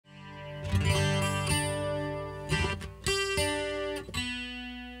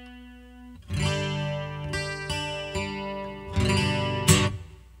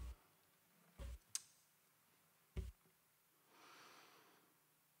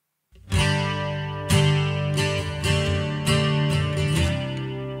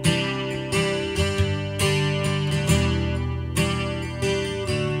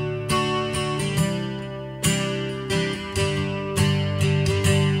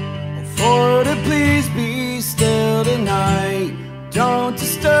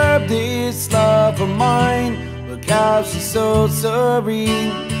how she's so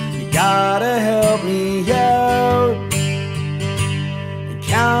serene. You gotta help me out and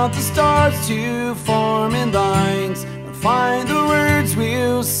count the stars to form in lines and find the words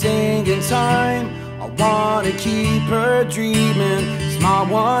we'll sing in time. I wanna keep her dreaming. It's my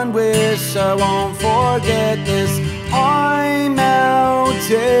one wish, I won't forget this. I'm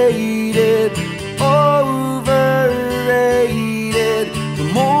outdated, overrated. The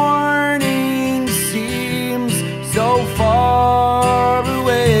morning seems so far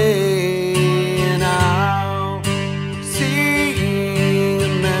away, and I'll sing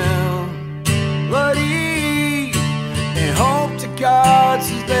a melody and hope to God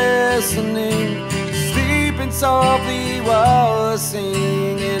she's listening, sleeping softly while I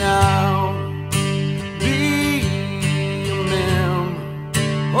sing. And I'll be a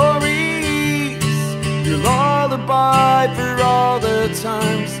memories, your lullaby for all the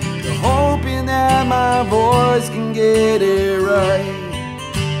times, the hoping that my voice can get it right.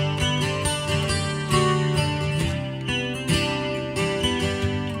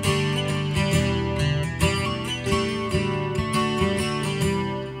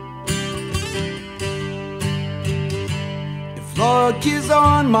 Luck is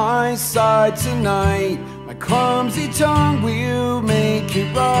on my side tonight. My clumsy tongue will make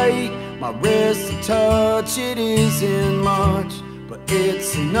it right. My wrist to touch, it isn't much, but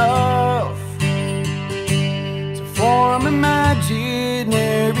it's enough to form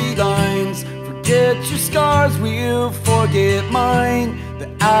imaginary lines. Forget your scars, we'll forget mine. The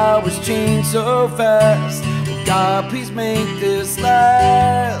hours change so fast. Oh God, please make this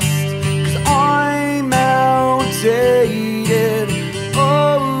last. 'Cause I'm outdated,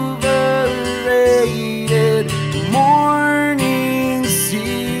 overrated. The morning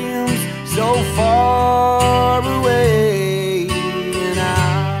seems so far away, and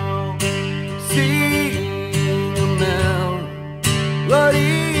I'll sing a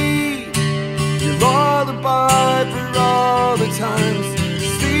melody, your lullaby for all the times,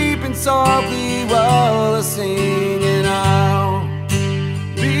 sleeping softly while I sing. And I'll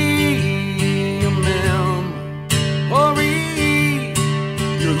be a memory,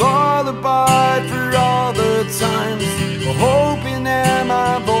 your lullaby for all the times, hoping that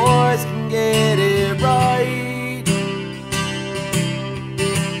my voice can get it right.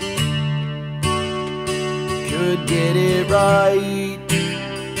 Could get it right.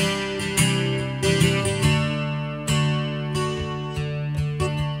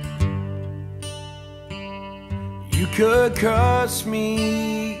 You could crush me,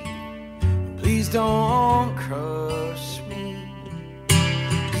 please don't crush me.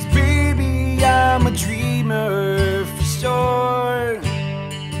 'Cause baby, I'm a dreamer for sure,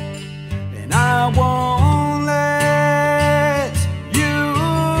 and I won't let you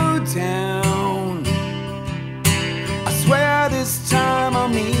down. I swear this time I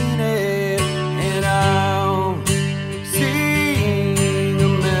mean it, and I'll sing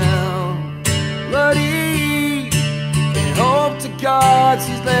a melody and hope to God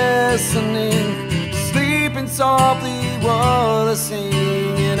she's listening, sleeping softly while I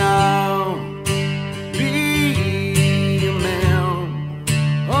sing. And I'll be a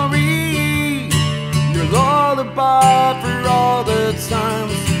memory, your lullaby for all the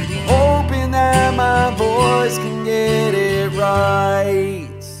times, hoping that my voice can get it right.